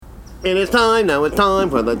And it's time, now it's time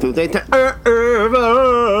for the Tuesday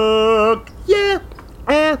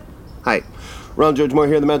Yeah. Hi. Ron George Moore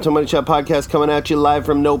here, the Mental Money Shot Podcast, coming at you live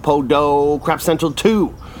from No Podo, Crap Central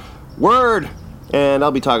 2. Word. And I'll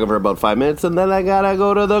be talking for about 5 minutes, and then I gotta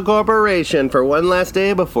go to the corporation for one last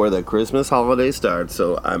day before the Christmas holiday starts.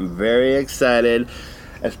 So I'm very excited,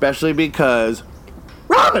 especially because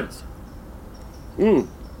Robins!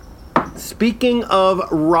 Speaking of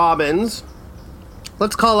Robins,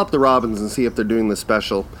 let's call up the Robins and see if they're doing the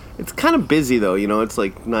special. It's kind of busy though, you know, it's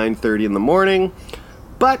like 9:30 in the morning.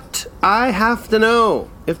 But I have to know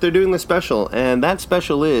if they're doing the special. And that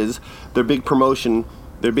special is their big promotion,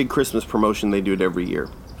 their big Christmas promotion. They do it every year.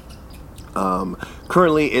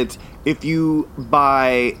 Currently, it's if you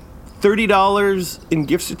buy $30 in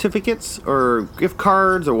gift certificates or gift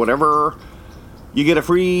cards or whatever, you get a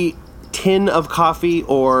free tin of coffee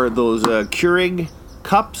or those Keurig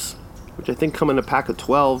cups, which I think come in a pack of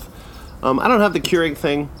 12. I don't have the Keurig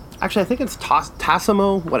thing. Actually, I think it's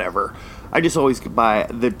Tassimo, whatever. I just always buy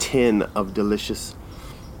the tin of delicious,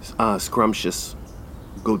 scrumptious,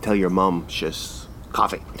 go tell your mom, shish,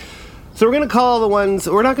 coffee. So we're going to call the ones,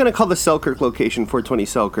 we're not going to call the Selkirk location 420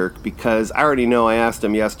 Selkirk because I already know, I asked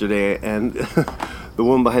him yesterday and the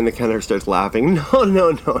woman behind the counter starts laughing.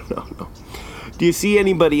 No. Do you see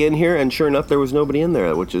anybody in here? And sure enough, there was nobody in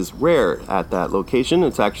there, which is rare at that location.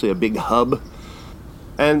 It's actually a big hub.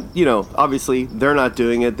 And, you know, obviously, they're not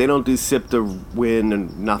doing it. They don't do sip to win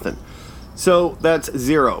and nothing. So, that's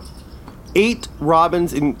 0. 8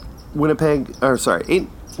 Robins in Winnipeg, 8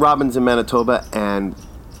 Robins in Manitoba, and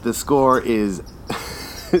the score is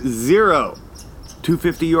 0.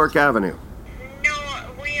 250 York Avenue. No,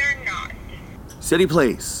 we are not. City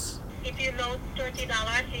Place. If you load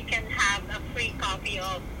 $30, you can have a free copy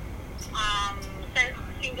of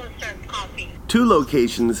single-serve coffee. 2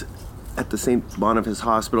 locations at the St. Boniface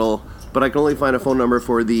Hospital, but I can only find a phone number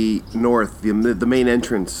for the north, the main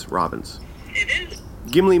entrance Robins. It is?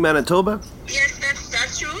 Gimli, Manitoba. Yes,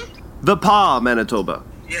 that's true. The Paw, Manitoba.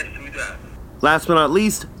 Yes, we do. Last but not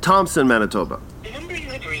least, Thompson, Manitoba. The number you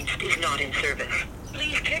have reached is not in service.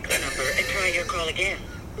 Please check the number and try your call again.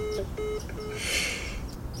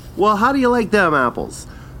 Well, how do you like them apples?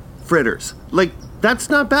 Fritters. Like, that's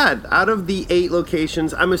not bad. Out of the 8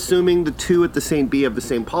 locations, I'm assuming the 2 at the St. B have the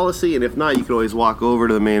same policy, and if not, you can always walk over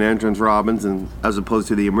to the main entrance Robins and as opposed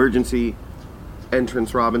to the emergency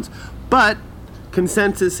entrance Robins. But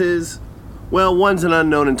consensus is, well, one's an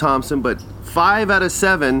unknown in Thompson, but 5 out of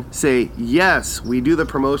 7 say, yes, we do the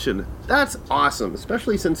promotion. That's awesome,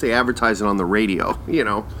 especially since they advertise it on the radio, you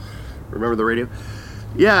know. Remember the radio?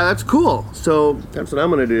 Yeah, that's cool. So that's what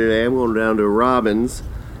I'm going to do today. I'm going down to Robins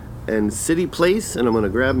and City Place, and I'm going to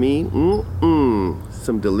grab me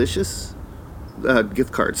some delicious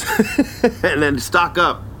gift cards and then stock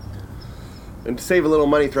up and save a little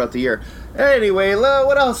money throughout the year. Anyway,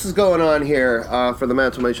 what else is going on here for the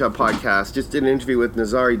Mental Money Shot Podcast? Just did an interview with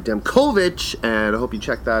Nazari Demkovic, and I hope you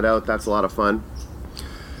check that out. That's a lot of fun.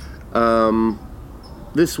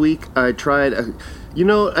 This week I tried...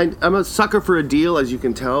 I'm a sucker for a deal, as you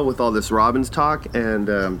can tell, with all this Robins talk, and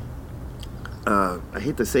I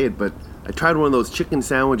hate to say it, but I tried one of those chicken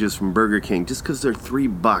sandwiches from Burger King just because they're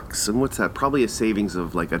 $3, and what's that? Probably a savings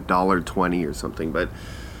of like $1.20 or something. But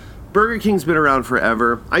Burger King's been around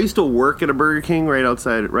forever. I used to work at a Burger King right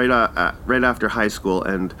after high school,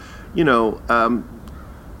 and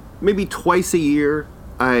maybe twice a year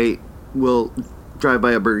I will drive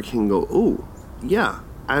by a Burger King and go, oh yeah,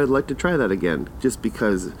 I would like to try that again, just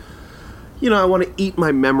because, I want to eat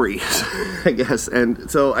my memories, I guess. And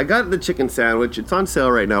so I got the chicken sandwich. It's on sale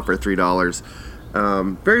right now for $3.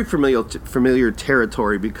 Very familiar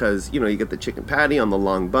territory because, you get the chicken patty on the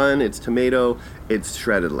long bun. It's tomato, it's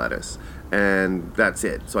shredded lettuce, and that's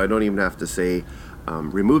it. So I don't even have to say,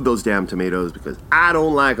 remove those damn tomatoes because I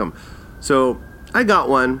don't like them. So I got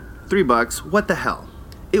one, $3. What the hell?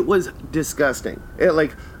 It was disgusting.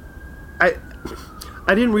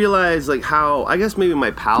 I didn't realize how, I guess maybe my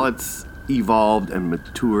palate's evolved and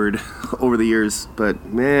matured over the years, but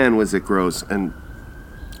man, was it gross. And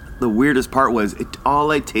the weirdest part was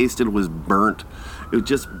all I tasted was burnt. It was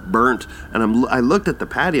just burnt. And I looked at the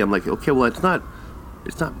patty, I'm like, okay, well, it's not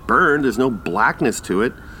burned. There's no blackness to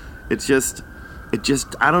it. It just,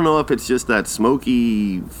 I don't know if it's just that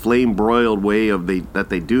smoky flame broiled way that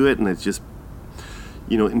they do it. And it's just,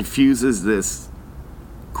 infuses this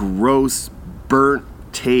gross burnt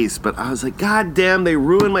taste. But I was like, God damn, they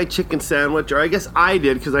ruined my chicken sandwich. Or I guess I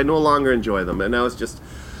did, because I no longer enjoy them. And now it's just,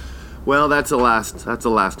 well, that's the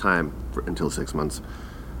last time until 6 months.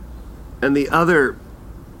 And the other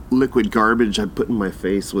liquid garbage I put in my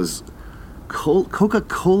face was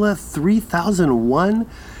Coca-Cola 3001.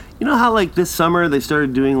 You know how like this summer they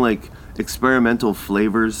started doing like experimental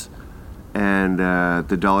flavors, and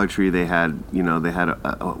the Dollar Tree they had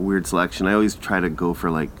a weird selection. I always try to go for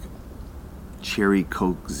like cherry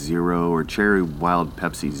Coke Zero or cherry Wild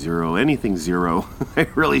Pepsi Zero, anything zero. I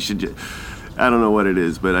really should. I don't know what it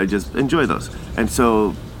is, but I just enjoy those. And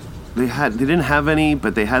so they didn't have any,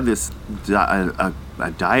 but they had this a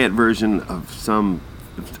diet version of some.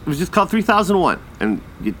 It was just called 3001, and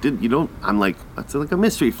I'm like, that's like a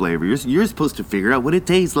mystery flavor. You're supposed to figure out what it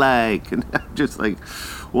tastes like, and I'm just like,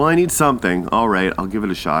 well, I need something. All right, I'll give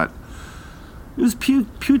it a shot. It was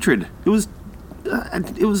putrid. But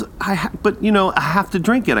I have to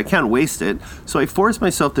drink it. I can't waste it, so I forced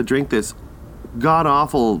myself to drink this god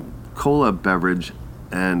awful cola beverage,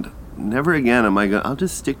 and never again am I gonna. I'll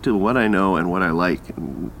just stick to what I know and what I like.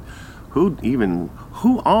 And who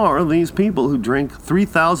are these people who drink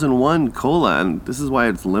 3001 cola? And this is why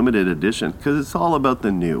it's limited edition, because it's all about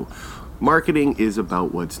the new. Marketing is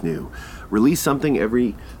about what's new. Release something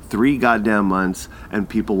every 3 goddamn months and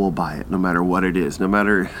people will buy it, no matter what it is, no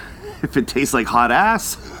matter if it tastes like hot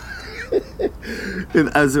ass,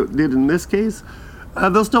 as it did in this case.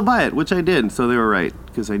 They'll still buy it, which I did, so they were right,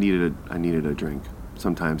 because I needed a drink.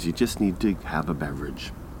 Sometimes you just need to have a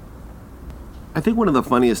beverage. I think one of the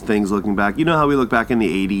funniest things looking back, you know how we look back in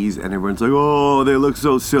the 80s and everyone's like, oh, they look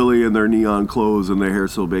so silly in their neon clothes and their hair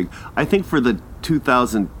so big. I think for the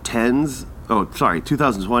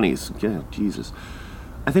 2020s, yeah, Jesus.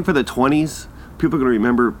 I think for the 20s, people are going to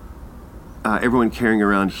remember everyone carrying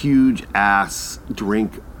around huge ass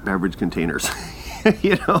drink beverage containers.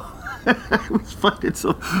 You know? It was fun.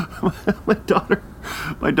 So my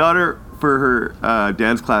daughter for her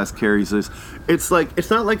dance class carries this. It's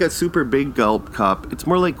not like a super big gulp cup. It's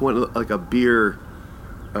more like a beer.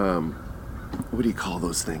 What do you call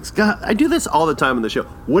those things? God, I do this all the time on the show.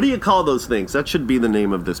 What do you call those things? That should be the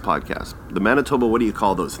name of this podcast. The Manitoba. What do you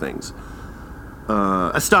call those things?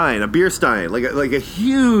 A beer stein, like a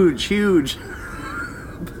huge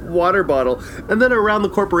water bottle. And then around the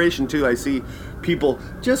corporation too, I see people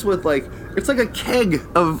just with it's like a keg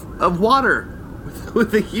of water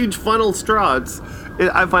with a huge funnel straw.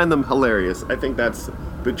 I find them hilarious. I think that's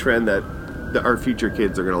the trend that our future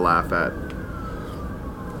kids are going to laugh at.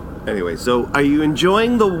 Anyway, so are you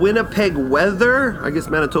enjoying the Winnipeg weather? I guess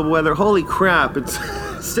Manitoba weather. Holy crap, it's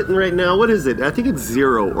sitting right now. What is it? I think it's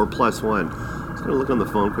 0 or +1. I'm just going to look on the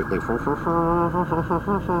phone quickly.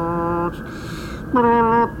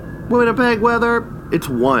 Winnipeg weather. It's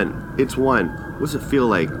 1. It's 1. What does it feel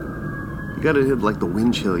like? You gotta hit like the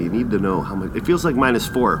wind chill. You need to know how much. It feels like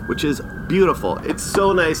 -4, which is beautiful. It's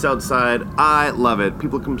so nice outside. I love it.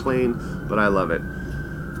 People complain, but I love it.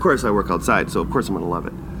 Of course, I work outside, so of course I'm gonna love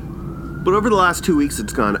it. But over the last 2 weeks,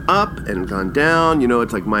 it's gone up and gone down. You know,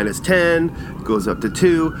 it's like -10, goes up to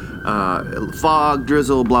 2, fog,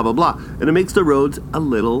 drizzle, blah, blah, blah. And it makes the roads a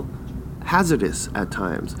little hazardous at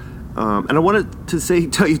times. And I wanted to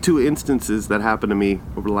tell you 2 instances that happened to me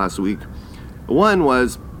over the last week. One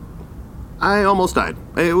was, I almost died.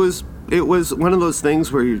 It was one of those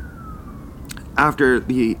things where after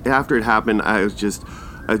it happened, I just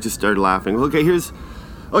started laughing.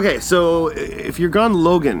 Okay, so if you're gone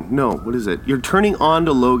Logan, what is it? You're turning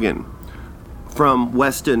onto Logan from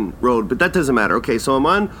Weston Road, but that doesn't matter. Okay, so I'm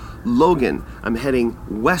on Logan. I'm heading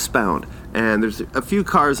westbound, and there's a few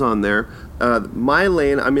cars on there. My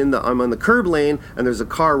lane, I'm on the curb lane, and there's a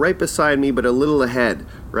car right beside me, but a little ahead,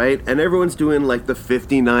 right? And everyone's doing like the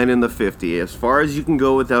 59 and the 50, as far as you can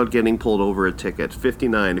go without getting pulled over a ticket.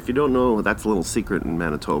 59. If you don't know, that's a little secret in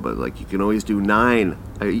Manitoba. Like, you can always do 9,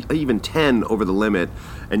 even 10 over the limit,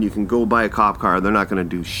 and you can go buy a cop car. They're not going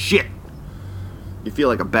to do shit. You feel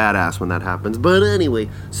like a badass when that happens. But anyway,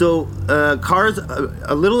 so cars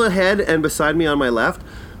a little ahead and beside me on my left.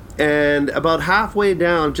 And about halfway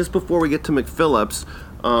down, just before we get to McPhillips,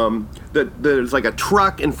 there's like a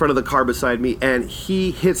truck in front of the car beside me, and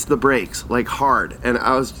he hits the brakes like hard. And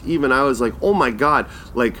I was like, oh my God,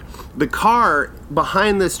 like the car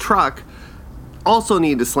behind this truck also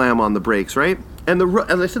need to slam on the brakes, right? And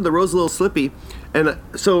as I said, the road's a little slippy, and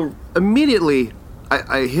so immediately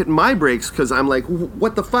I hit my brakes because I'm like,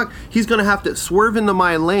 what the fuck? He's gonna have to swerve into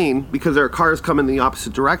my lane because there are cars coming in the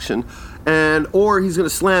opposite direction, or he's gonna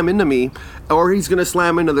slam into me, or he's gonna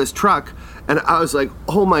slam into this truck. And I was like,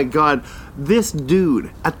 oh my God, this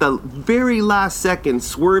dude at the very last second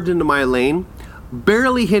swerved into my lane,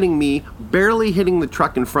 barely hitting me, barely hitting the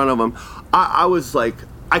truck in front of him. I was like,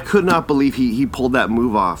 I could not believe he pulled that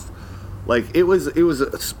move off. Like, it was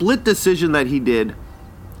a split decision that he did,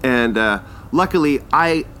 and luckily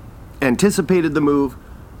I anticipated the move.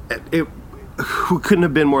 who couldn't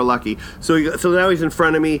have been more lucky. So now he's in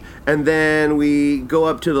front of me, and then we go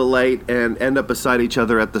up to the light and end up beside each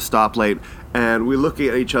other at the stoplight, and we look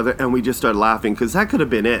at each other and we just start laughing because that could have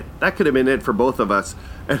been it. That could have been it for both of us.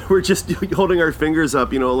 And we're just holding our fingers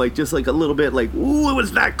up, like just like a little bit like, ooh, it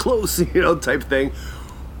was that close, type thing.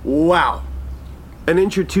 Wow. An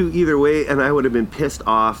inch or two either way, and I would have been pissed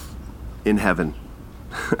off in heaven.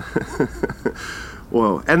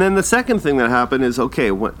 Whoa. And then the second thing that happened is,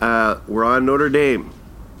 okay, we're on Notre Dame,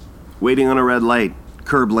 waiting on a red light,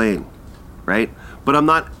 curb lane, right? But I'm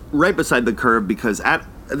not right beside the curb because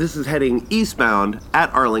this is heading eastbound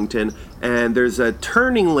at Arlington, and there's a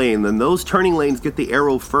turning lane, and those turning lanes get the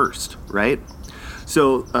arrow first, right?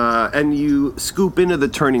 So, and you scoop into the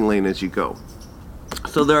turning lane as you go.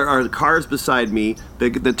 So there are cars beside me,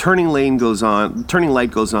 the turning lane goes on, turning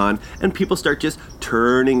light goes on, and people start just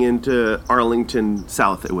turning into Arlington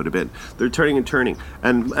South, it would have been. They're turning and turning.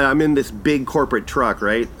 And I'm in this big corporate truck,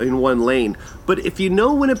 right, in one lane. But if you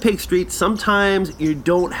know Winnipeg Street, sometimes you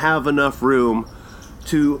don't have enough room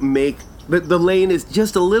to make, the lane is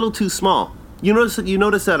just a little too small. You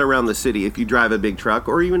notice that around the city if you drive a big truck,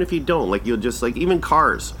 or even if you don't, like you'll just like even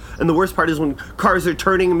cars. And the worst part is when cars are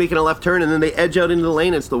turning and making a left turn and then they edge out into the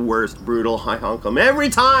lane. It's the worst, brutal. I honk them every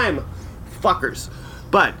time, fuckers.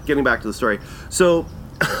 But getting back to the story, so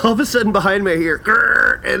all of a sudden behind me I hear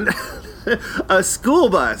grrr, and a school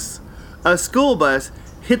bus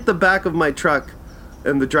hit the back of my truck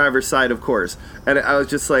and the driver's side, of course. And I was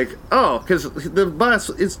just like, oh, because the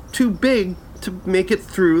bus is too big to make it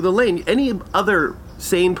through the lane. Any other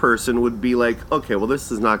sane person would be like, okay, well,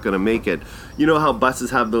 this is not going to make it. You know how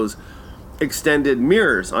buses have those extended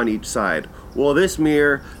mirrors on each side? Well, this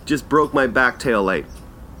mirror just broke my back tail light.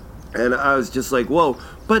 And I was just like, whoa.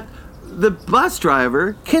 But the bus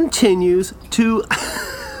driver continues to...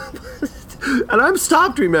 And I'm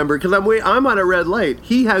stopped, remember, because I'm on a red light.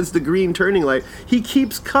 He has the green turning light. He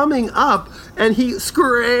keeps coming up, and he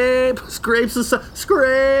scrapes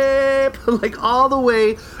like all the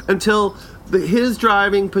way until his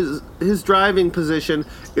driving position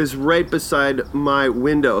is right beside my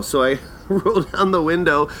window. So I roll down the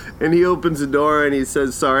window, and he opens the door, and he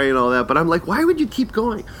says sorry and all that. But I'm like, why would you keep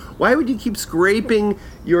going? Why would you keep scraping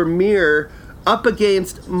your mirror up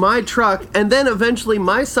against my truck, and then eventually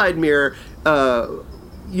my side mirror?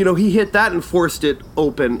 He hit that and forced it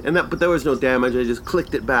open, but there was no damage. I just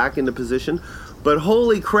clicked it back into position. But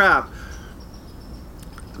holy crap,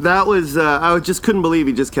 that was, I just couldn't believe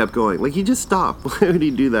he just kept going. Like, he just stopped. Why would he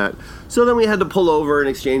do that? So then we had to pull over and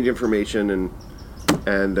exchange information,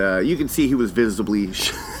 and you can see he was visibly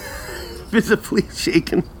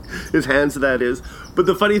shaking. His hands, that is. But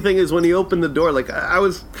the funny thing is, when he opened the door, like, I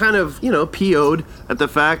was kind of, PO'd at the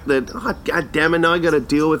fact that, oh, God damn it, now I got to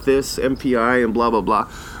deal with this MPI and blah, blah, blah.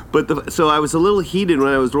 But so I was a little heated when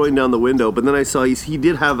I was rolling down the window, but then I saw he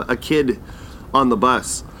did have a kid on the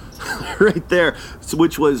bus right there,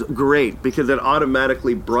 which was great because it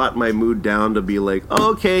automatically brought my mood down to be like,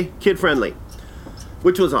 oh, okay, kid-friendly,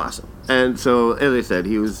 which was awesome. And so, as I said,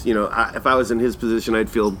 he was, if I was in his position,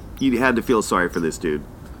 you had to feel sorry for this dude.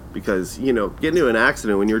 Because, getting into an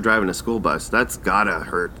accident when you're driving a school bus, that's gotta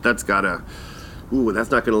hurt. That's not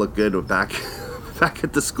gonna look good back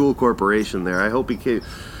at the school corporation there. I hope he can.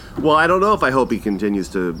 Well, I don't know if I hope he continues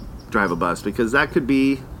to drive a bus, because that could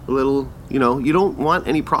be a little, you don't want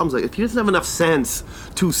any problems. Like, if he doesn't have enough sense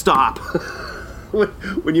to stop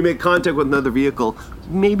when you make contact with another vehicle,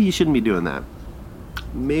 maybe you shouldn't be doing that.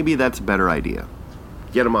 Maybe that's a better idea.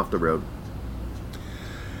 Get him off the road.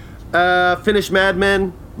 Finish Mad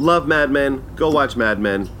Men. Love Mad Men. Go watch Mad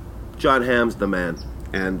Men. John Hamm's the man.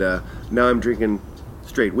 And now I'm drinking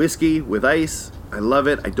straight whiskey with ice. I love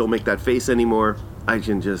it. I don't make that face anymore. I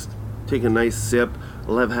can just take a nice sip.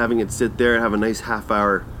 I love having it sit there and have a nice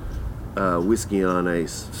half-hour whiskey on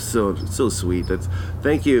ice. So sweet.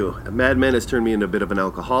 Thank you. Mad Men has turned me into a bit of an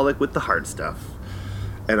alcoholic with the hard stuff.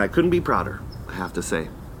 And I couldn't be prouder, I have to say.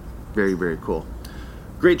 Very, very cool.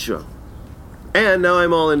 Great show. And now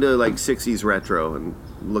I'm all into like 60s retro and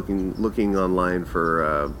looking online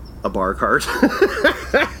for a bar cart.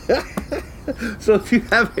 So if you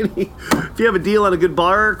have a deal on a good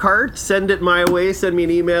bar cart, send it my way. Send me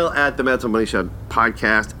an email at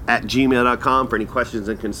themanitomoneyshotpodcast@gmail.com for any questions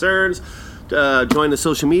and concerns. Join the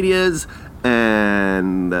social medias,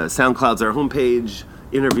 and SoundCloud's our homepage.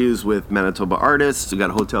 Interviews with Manitoba artists. We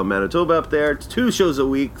got Hotel Manitoba up there. It's 2 shows a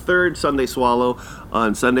week. Third Sunday Swallow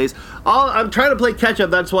on Sundays. I'm trying to play catch up.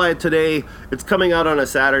 That's why today it's coming out on a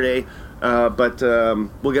Saturday. But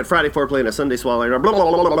we'll get Friday Foreplay and a Sunday Swallow.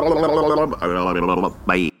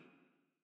 Bye.